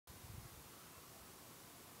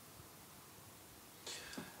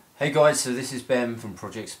Hey guys, so this is Ben from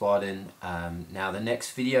Project Spartan. Now the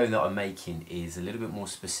next video that I'm making is a little bit more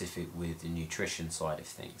specific with the nutrition side of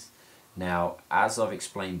things. Now, as I've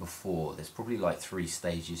explained before, there's probably like 3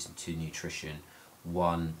 stages to nutrition: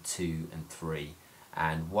 1, 2 and 3.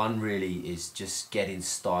 And 1 really is just getting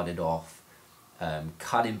started off,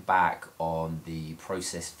 cutting back on the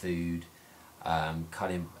processed food,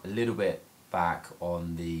 cutting a little bit back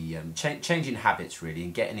on the changing habits really,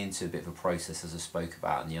 and getting into a bit of a process, as I spoke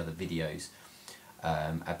about in the other videos,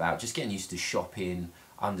 about just getting used to shopping,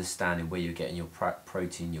 understanding where you're getting your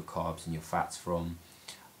protein, your carbs and your fats from,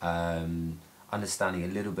 understanding a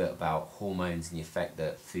little bit about hormones and the effect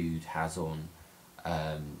that food has on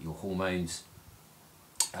your hormones,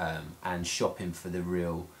 and shopping for the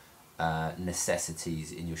real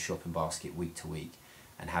necessities in your shopping basket week to week,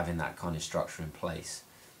 and having that kind of structure in place.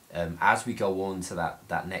 As we go on to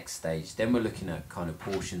that next stage, then we're looking at kind of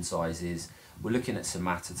portion sizes, we're looking at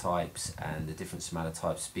somatotypes and the different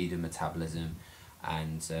somatotypes, speed of metabolism,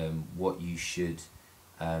 and what you should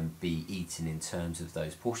be eating in terms of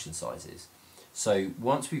those portion sizes. So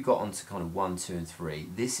once we've got onto kind of 1, 2 and 3,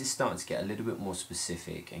 this is starting to get a little bit more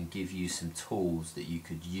specific and give you some tools that you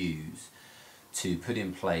could use to put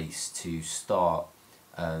in place to start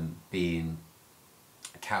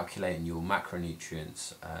calculating your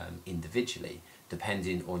macronutrients individually,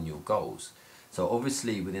 depending on your goals. So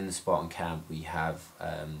obviously within the Spartan camp we have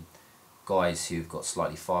guys who've got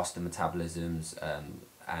slightly faster metabolisms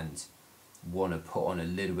and want to put on a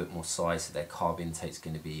little bit more size, so their carb intake is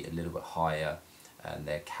going to be a little bit higher and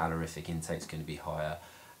their calorific intake is going to be higher,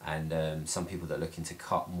 and some people that are looking to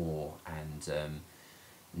cut more and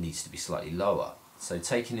needs to be slightly lower. So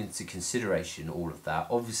taking into consideration all of that,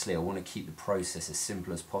 obviously I want to keep the process as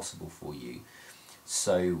simple as possible for you.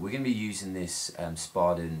 So we're going to be using this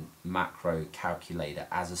Spartan macro calculator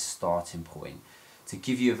as a starting point to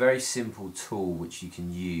give you a very simple tool which you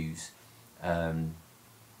can use to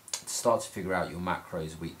start to figure out your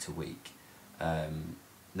macros week to week.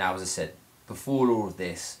 Now, as I said, before all of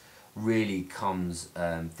this really comes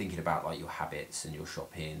thinking about like your habits and your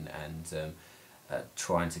shopping, and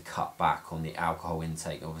trying to cut back on the alcohol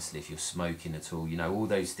intake. Obviously if you're smoking at all, you know, all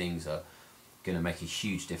those things are going to make a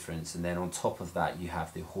huge difference. And then on top of that you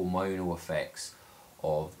have the hormonal effects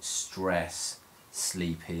of stress,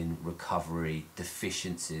 sleeping, recovery,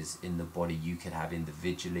 deficiencies in the body you could have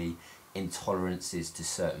individually, intolerances to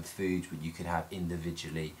certain foods which you could have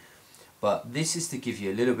individually. But this is to give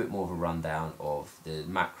you a little bit more of a rundown of the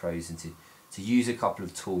macros, and to use a couple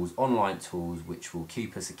of tools, online tools, which will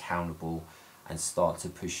keep us accountable and start to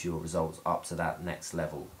push your results up to that next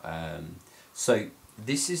level. So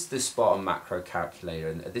this is the Spartan macro calculator,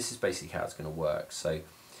 and this is basically how it's going to work. So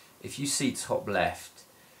if you see top left,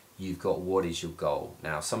 you've got what is your goal.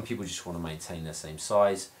 Now some people just want to maintain their same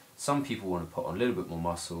size, some people want to put on a little bit more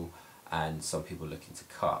muscle, and some people are looking to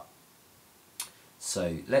cut.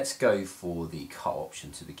 So let's go for the cut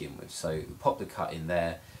option to begin with. So pop the cut in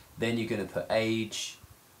there, then you're going to put age,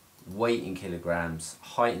 weight in kilograms,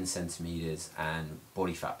 height in centimeters, and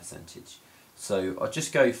body fat percentage. So I'll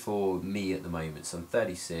just go for me at the moment. So I'm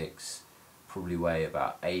 36, probably weigh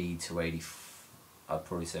about 80 to 80, I'd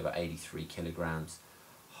probably say about 83 kilograms,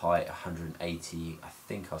 height 180, I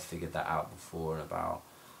think I figured that out before, and about,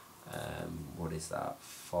 what is that,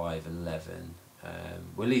 5'11".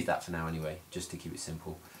 We'll leave that for now anyway, just to keep it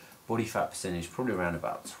simple. Body fat percentage, probably around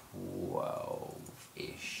about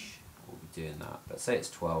 12-ish. We'll be doing that, but say it's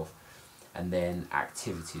 12. And then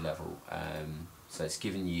activity level, so it's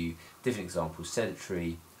giving you different examples.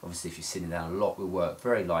 Sedentary, obviously if you're sitting down a lot with work,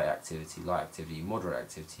 very light activity, moderate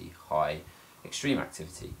activity, high, extreme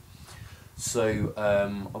activity. So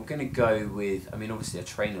I'm going to go with, I mean obviously I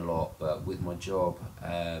train a lot, but with my job,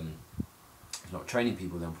 if not training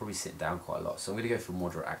people, then I'm probably sitting down quite a lot, so I'm going to go for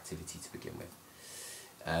moderate activity to begin with.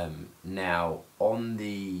 Now on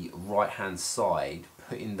the right hand side,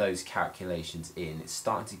 putting those calculations in, it's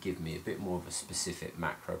starting to give me a bit more of a specific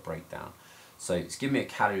macro breakdown. So it's giving me a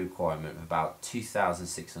calorie requirement of about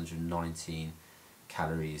 2,619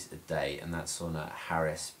 calories a day, and that's on a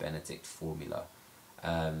Harris-Benedict formula.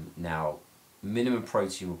 Now minimum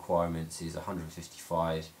protein requirements is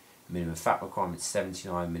 155, minimum fat requirement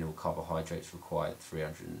 79, minimum carbohydrates required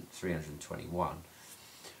 321.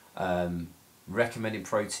 Recommended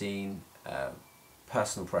protein,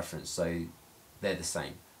 personal preference, so they're the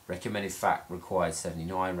same. Recommended fat required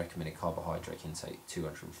 79, recommended carbohydrate intake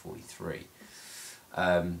 243.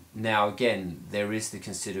 Now again, there is the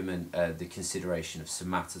consideration of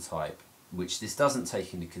somatotype, which this doesn't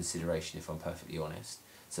take into consideration, if I'm perfectly honest.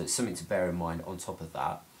 So it's something to bear in mind on top of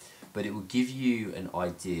that. but it will give you an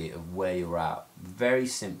idea of where you're at very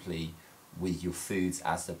simply with your foods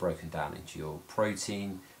as they're broken down into your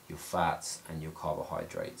protein, your fats and your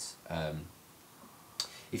carbohydrates.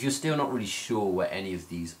 If you're still not really sure where any of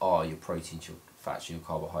these are, your proteins, your fats and your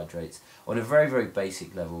carbohydrates, on a very, very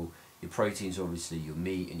basic level, your proteins are obviously your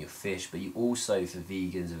meat and your fish, but you also, for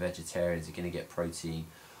vegans and vegetarians, are going to get protein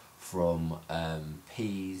from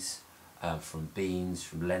peas, from beans,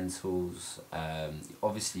 from lentils.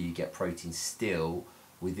 Obviously you get protein still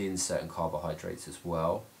within certain carbohydrates as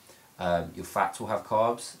well. Your fats will have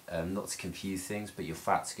carbs, not to confuse things, but your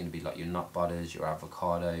fats are going to be like your nut butters, your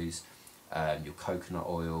avocados, your coconut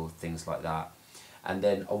oil, things like that. And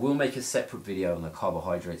then I will make a separate video on the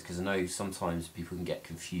carbohydrates, because I know sometimes people can get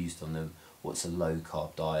confused on them. What's a low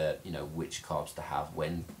carb diet, you know, which carbs to have,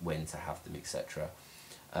 when to have them, etc.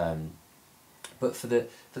 But for the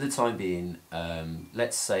time being,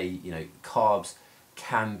 let's say, you know, carbs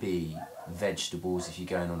can be vegetables if you're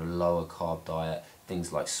going on a lower carb diet,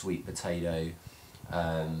 things like sweet potato,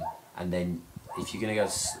 and then if you're going to go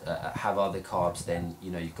have other carbs, then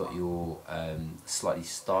you know you've got your slightly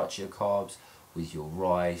starchier carbs with your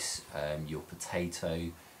rice, your potato,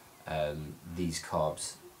 these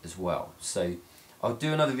carbs as well. So I'll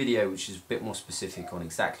do another video which is a bit more specific on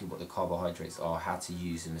exactly what the carbohydrates are, how to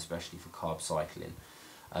use them, especially for carb cycling.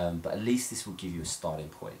 But at least this will give you a starting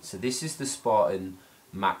point. So this is the Spartan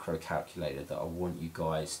macro calculator that I want you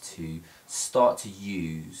guys to start to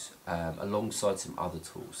use alongside some other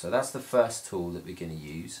tools. So that's the first tool that we're going to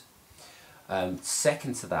use.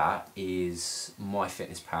 Second to that is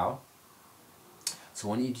MyFitnessPal. So I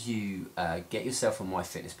want you to get yourself a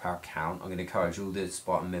MyFitnessPal account. I'm going to encourage all the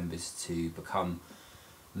Spartan members to become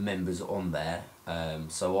members on there.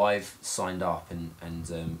 So I've signed up, and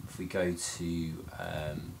if we go to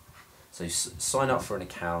sign up for an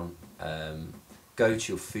account, go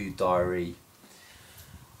to your food diary,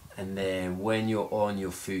 and then when you're on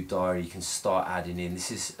your food diary you can start adding in.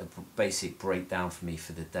 This is a basic breakdown for me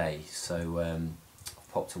for the day, so I've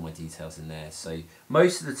popped all my details in there. So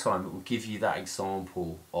most of the time it will give you that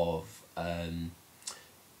example of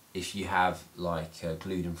if you have like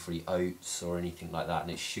gluten-free oats or anything like that,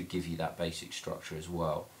 and it should give you that basic structure as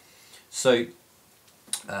well. So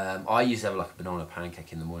I usually have like a banana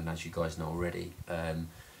pancake in the morning, as you guys know already.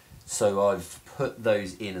 So I've put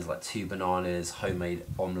those in as like 2 bananas, homemade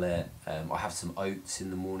omelette. I have some oats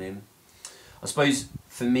in the morning. I suppose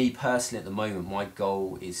for me personally at the moment, my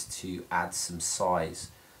goal is to add some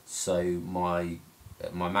size. So my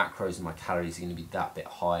macros and my calories are going to be that bit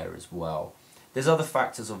higher as well. There's other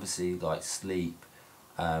factors obviously like sleep,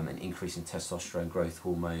 an increase in testosterone, growth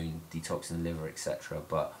hormone, detoxing the liver, etc.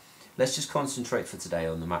 But let's just concentrate for today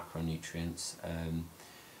on the macronutrients.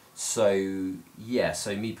 So yeah,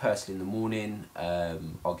 so me personally in the morning,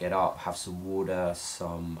 I'll get up, have some water,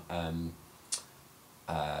 some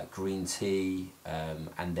green tea,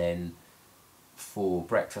 and then for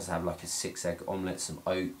breakfast I have like a 6-egg omelette, some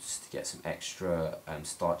oats to get some extra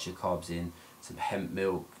starchy carbs in, some hemp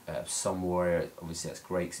milk, some warrior, obviously that's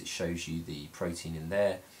great because it shows you the protein in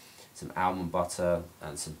there, some almond butter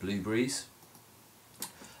and some blueberries.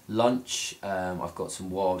 Lunch, I've got some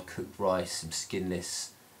wild cooked rice, some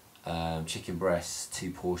skinless chicken breasts,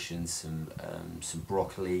 2 portions, some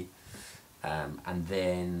broccoli, and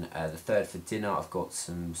then the third for dinner I've got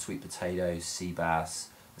some sweet potatoes, sea bass,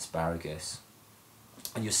 asparagus.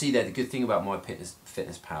 And you'll see there the good thing about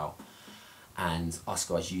MyFitnessPal and us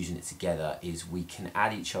guys using it together is we can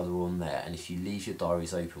add each other on there, and if you leave your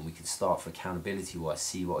diaries open we can start for accountability wise,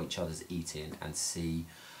 see what each other's eating and see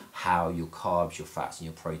how your carbs, your fats and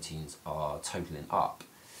your proteins are totaling up.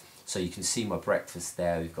 So you can see my breakfast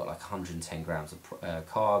there, we've got like 110 grams of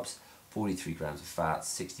carbs, 43 grams of fats,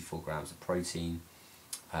 64 grams of protein,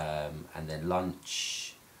 and then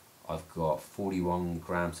lunch I've got 41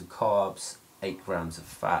 grams of carbs, 8 grams of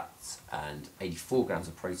fats and 84 grams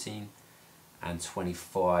of protein, and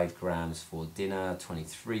 25 grams for dinner,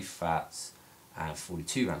 23 fats and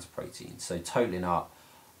 42 grams of protein. So totaling up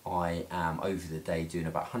I am over the day doing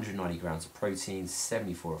about 190 grams of protein,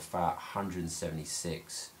 74 of fat,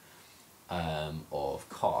 176 of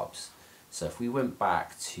carbs. So if we went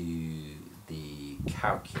back to the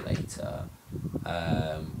calculator,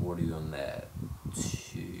 what are we on there?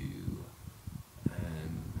 Let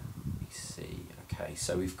me see. Okay,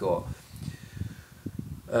 so we've got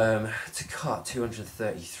to cut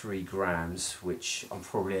 233 grams, which I'm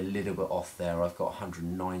probably a little bit off there. I've got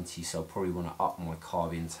 190, so I probably want to up my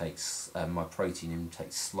carb intakes, my protein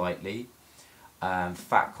intake slightly.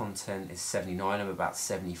 Fat content is 79, I'm about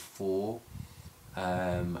 74.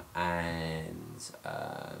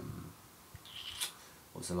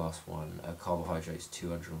 What's the last one? Carbohydrates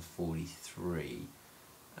 243.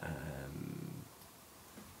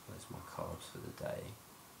 Where's my carbs for the day?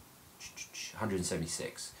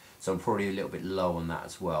 176. So I'm probably a little bit low on that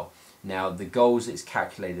as well. Now the goals that's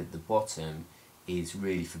calculated at the bottom is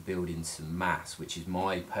really for building some mass, which is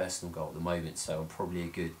my personal goal at the moment. So I'm probably a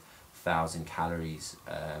good 1,000 calories.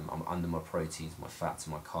 I'm under my proteins, my fats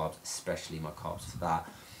and my carbs, especially my carbs for that.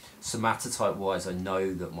 Somatotype wise, I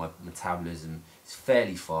know that my metabolism is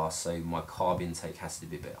fairly fast, so my carb intake has to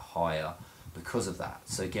be a bit higher because of that.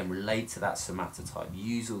 So again, relate to that somatotype,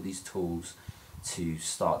 use all these tools to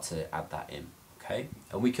start to add that in, okay?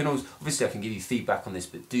 And we can always, obviously I can give you feedback on this,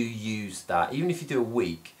 but do use that, even if you do a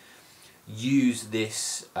week, use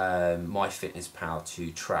this MyFitnessPal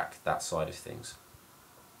to track that side of things.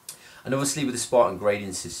 And obviously with the Spartan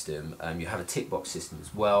grading system, you have a tick box system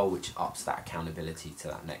as well, which ups that accountability to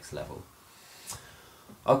that next level.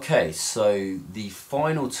 Okay, so the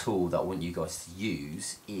final tool that I want you guys to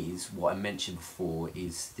use is what I mentioned before,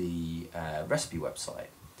 is the recipe website.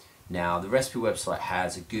 Now the recipe website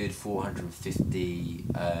has a good 450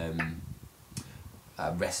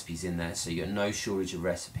 recipes in there, so you got no shortage of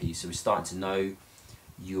recipes. So we're starting to know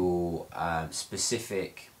your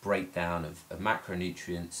specific breakdown of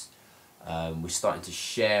macronutrients. We're starting to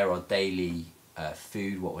share our daily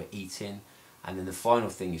food, what we're eating. And then the final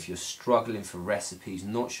thing, if you're struggling for recipes,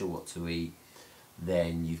 not sure what to eat,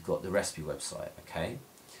 then you've got the recipe website, okay?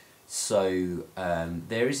 So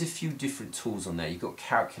there is a few different tools on there. You've got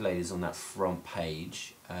calculators on that front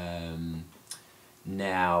page.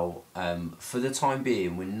 Now, for the time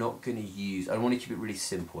being, we're not going to use, I want to keep it really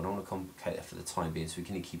simple. I don't want to complicate that for the time being, so we're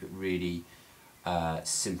going to keep it really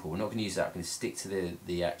simple. We're not going to use that. We're going to stick to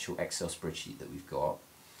the actual Excel spreadsheet that we've got.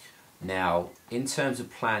 Now, in terms of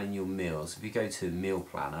planning your meals, if you go to Meal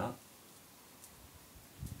Planner,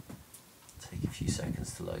 take a few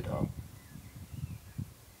seconds to load up.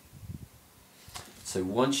 So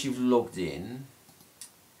once you've logged in,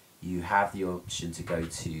 you have the option to go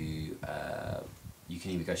to, you can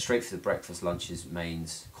either go straight for the breakfast, lunches,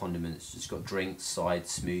 mains, condiments, just got drinks,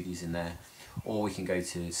 sides, smoothies in there, or we can go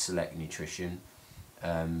to Select Nutrition.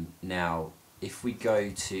 Now, if we go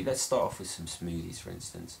to, let's start off with some smoothies for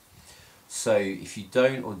instance. So if you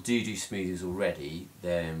don't or do smoothies already,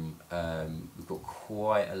 then we've got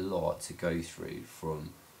quite a lot to go through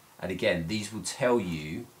from, and again, these will tell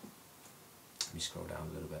you, let me scroll down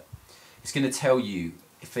a little bit, it's going to tell you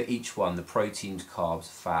for each one the proteins, carbs,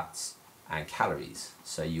 fats and calories,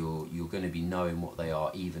 so you're going to be knowing what they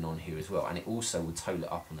are even on here as well, and it also will total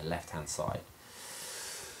it up on the left hand side.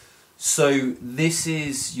 So this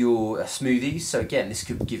is your smoothie. So again, this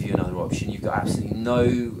could give you another option. You've got absolutely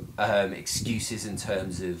no excuses in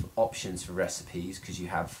terms of options for recipes because you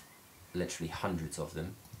have literally hundreds of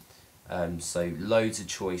them. So loads of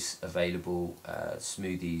choice available,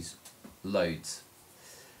 smoothies, loads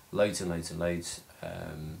and loads and loads.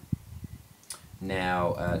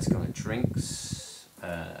 Now let's go on drinks.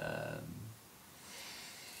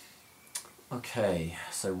 Okay,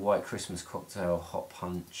 so white Christmas cocktail, hot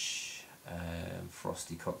punch,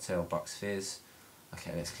 frosty cocktail, Bucks Fizz.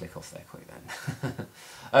 Okay, let's click off there quick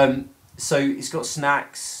then. So it's got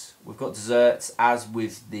snacks, we've got desserts, as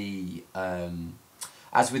with the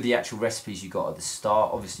actual recipes you got at the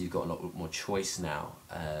start. Obviously you've got a lot more choice now.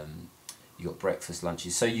 You've got breakfast,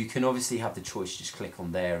 lunches, so you can obviously have the choice, just click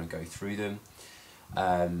on there and go through them.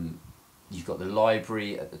 You've got the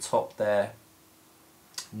library at the top there.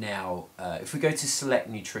 Now, if we go to Select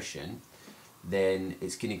Nutrition, then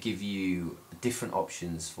it's going to give you different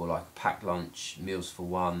options for like a packed lunch, meals for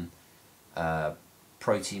one,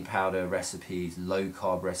 protein powder recipes, low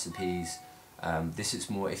carb recipes. This is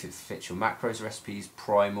more if it fits your macros recipes,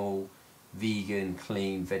 primal, vegan,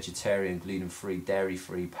 clean, vegetarian, gluten-free,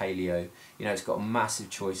 dairy-free, paleo. You know, it's got a massive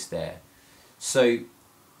choice there. So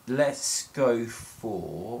let's go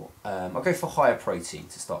for, I'll go for higher protein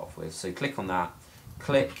to start off with. So click on that.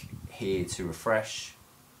 Click here to refresh,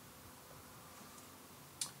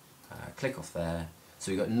 click off there.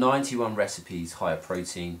 So we've got 91 recipes, higher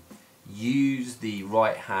protein. Use the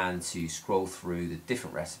right hand to scroll through the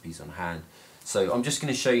different recipes on hand. So I'm just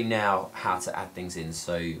going to show you now how to add things in.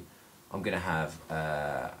 So I'm going to have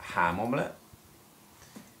ham omelette,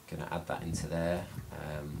 going to add that into there.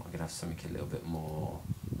 I'm going to have something a little bit more,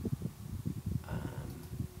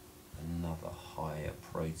 another higher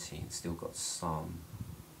protein, still got some.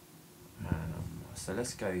 So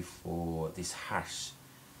let's go for this hash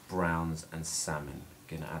browns and salmon.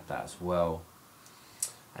 Going to add that as well.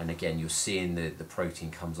 And again, you're seeing the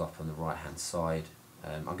protein comes up on the right hand side.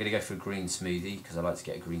 I'm going to go for a green smoothie because I like to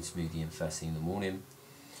get a green smoothie in first thing in the morning.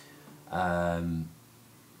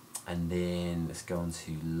 And then let's go on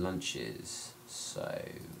to lunches. So,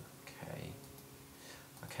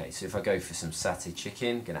 okay, so if I go for some satay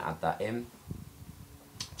chicken, gonna add that in.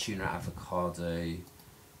 Tuna avocado,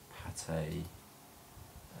 pate,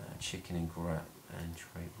 chicken and wrap.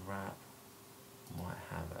 Might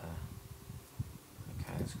have a.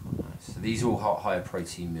 Okay, that's quite nice. So these are all higher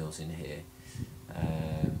protein meals in here.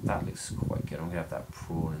 That looks quite good. I'm gonna have that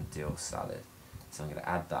prawn and dill salad. So I'm gonna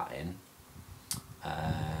add that in.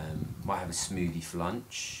 Might have a smoothie for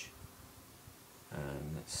lunch.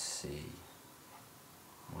 Let's see.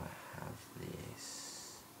 Might have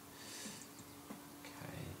this.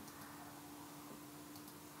 Okay.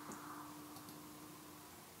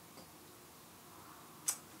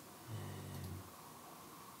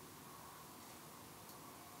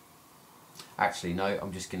 Actually, no,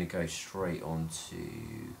 I'm just going to go straight on to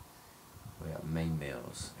main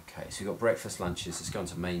meals. Okay, so we've got breakfast, lunches. Let's go on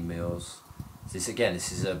to main meals. This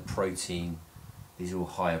is a protein. These are all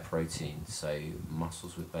higher protein. So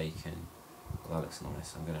mussels with bacon. Well, that looks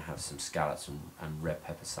nice. I'm going to have some scallops and red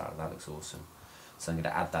pepper salad. That looks awesome. So I'm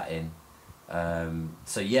going to add that in.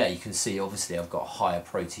 So yeah, you can see obviously I've got higher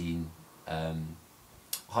protein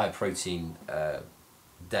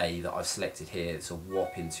day that I've selected here. It's a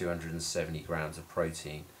whopping 270 grams of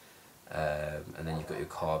protein, and then you've got your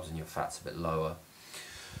carbs and your fats a bit lower.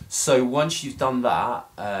 So once you've done that,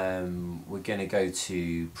 we're going to go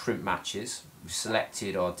to print matches. We've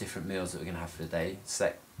selected our different meals that we're going to have for the day.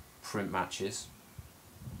 Select print matches,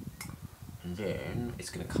 and then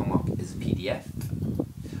it's going to come up as a PDF.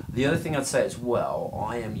 The other thing I'd say as well,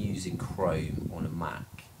 I am using Chrome on a Mac.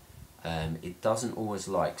 It doesn't always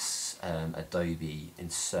like Adobe in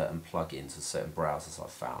certain plugins and certain browsers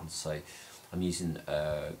I've found, so I'm using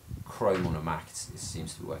Chrome on a Mac. It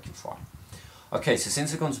seems to be working fine. Okay, so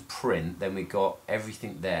since I've gone to print, then we've got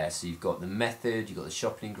everything there. So you've got the method, you've got the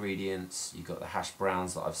shopping ingredients, you've got the hash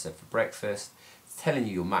browns that I've said for breakfast. It's telling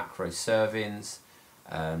you your macro servings.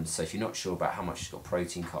 So if you're not sure about how much it's got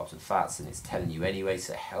protein, carbs and fats, then it's telling you anyway,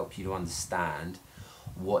 so it helps you to understand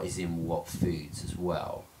what is in what foods as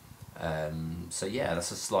well. So yeah,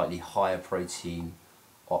 that's a slightly higher protein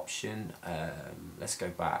option. Let's go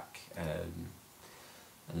back and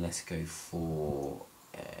let's go for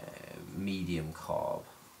medium carb.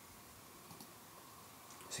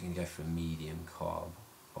 So you're going to go for a medium carb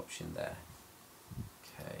option there.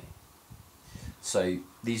 Okay. So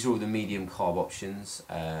these are all the medium carb options.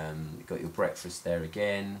 You've got your breakfast there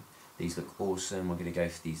again. These look awesome. We're going to go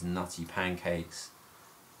for these nutty pancakes.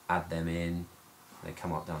 Add them in. They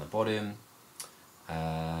come up down the bottom.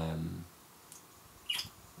 What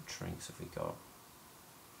drinks have we got?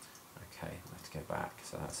 Okay, we have to go back.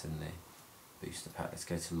 So that's in the booster pack. Let's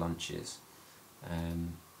go to lunches.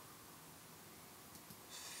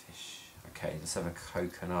 Fish. Okay, let's have a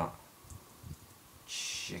coconut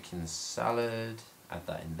chicken salad. Add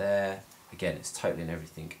that in there. Again, it's totaling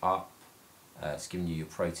everything up. It's giving you your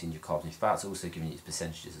protein, your carbs, and your fats. Also giving you its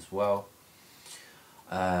percentages as well.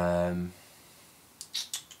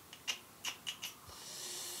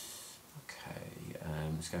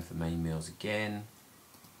 Let's go for main meals again.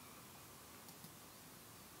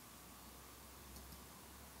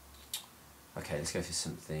 Okay, let's go for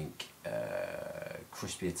something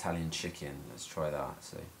crispy Italian chicken. Let's try that.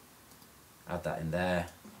 So add that in there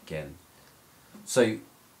again. So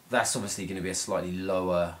that's obviously going to be a slightly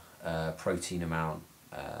lower protein amount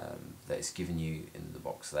that it's given you in the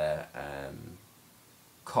box there.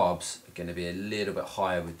 Carbs are going to be a little bit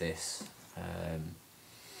higher with this.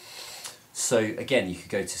 So again, you could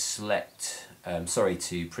go to select,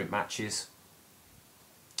 to print matches.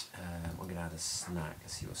 I'm going to add a snack.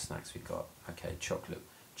 Let's see what snacks we've got. Okay,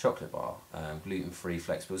 chocolate bar, gluten-free,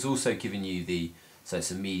 flexible. It's also giving you so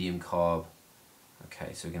it's a medium carb.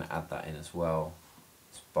 Okay, so we're going to add that in as well.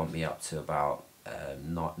 Let's bump me up to about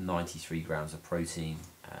 93 grams of protein.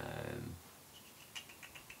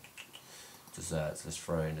 Desserts, let's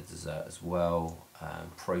throw in a dessert as well.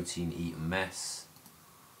 Protein eat and mess.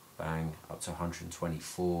 Bang, up to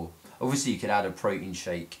 124. Obviously you could add a protein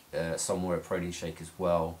shake somewhere, a protein shake as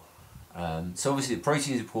well. So obviously the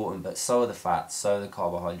protein is important, but so are the fats, so are the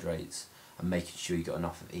carbohydrates, and making sure you got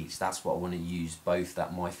enough of each. That's what I want to use, both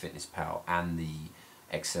that MyFitnessPal and the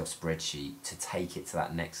Excel spreadsheet, to take it to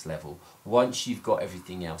that next level once you've got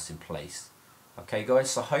everything else in place. Okay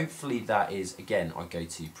guys, so hopefully that is, again, I go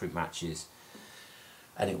to print matches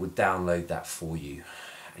and it would download that for you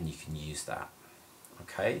and you can use that.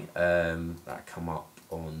 Okay, that come up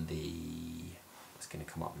on it's going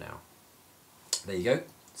to come up now. There you go.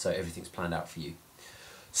 So everything's planned out for you.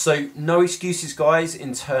 So no excuses, guys,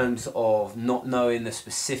 in terms of not knowing the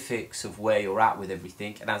specifics of where you're at with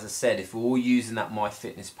everything. And as I said, if we're all using that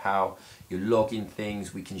MyFitnessPal, you're logging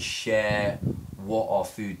things, we can share what our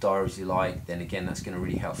food diaries are like, then again, that's going to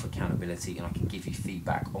really help for accountability, and I can give you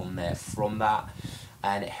feedback on there from that.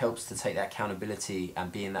 And it helps to take that accountability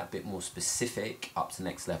and being that bit more specific up to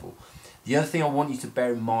next level. The other thing I want you to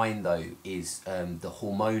bear in mind though is the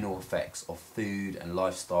hormonal effects of food and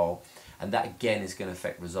lifestyle, and that again is going to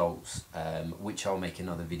affect results, which I'll make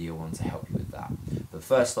another video on to help you with that. But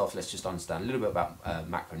first off, let's just understand a little bit about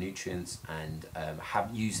macronutrients and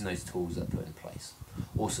using those tools that are put in place.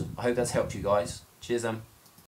 Awesome. I hope that's helped you guys. Cheers,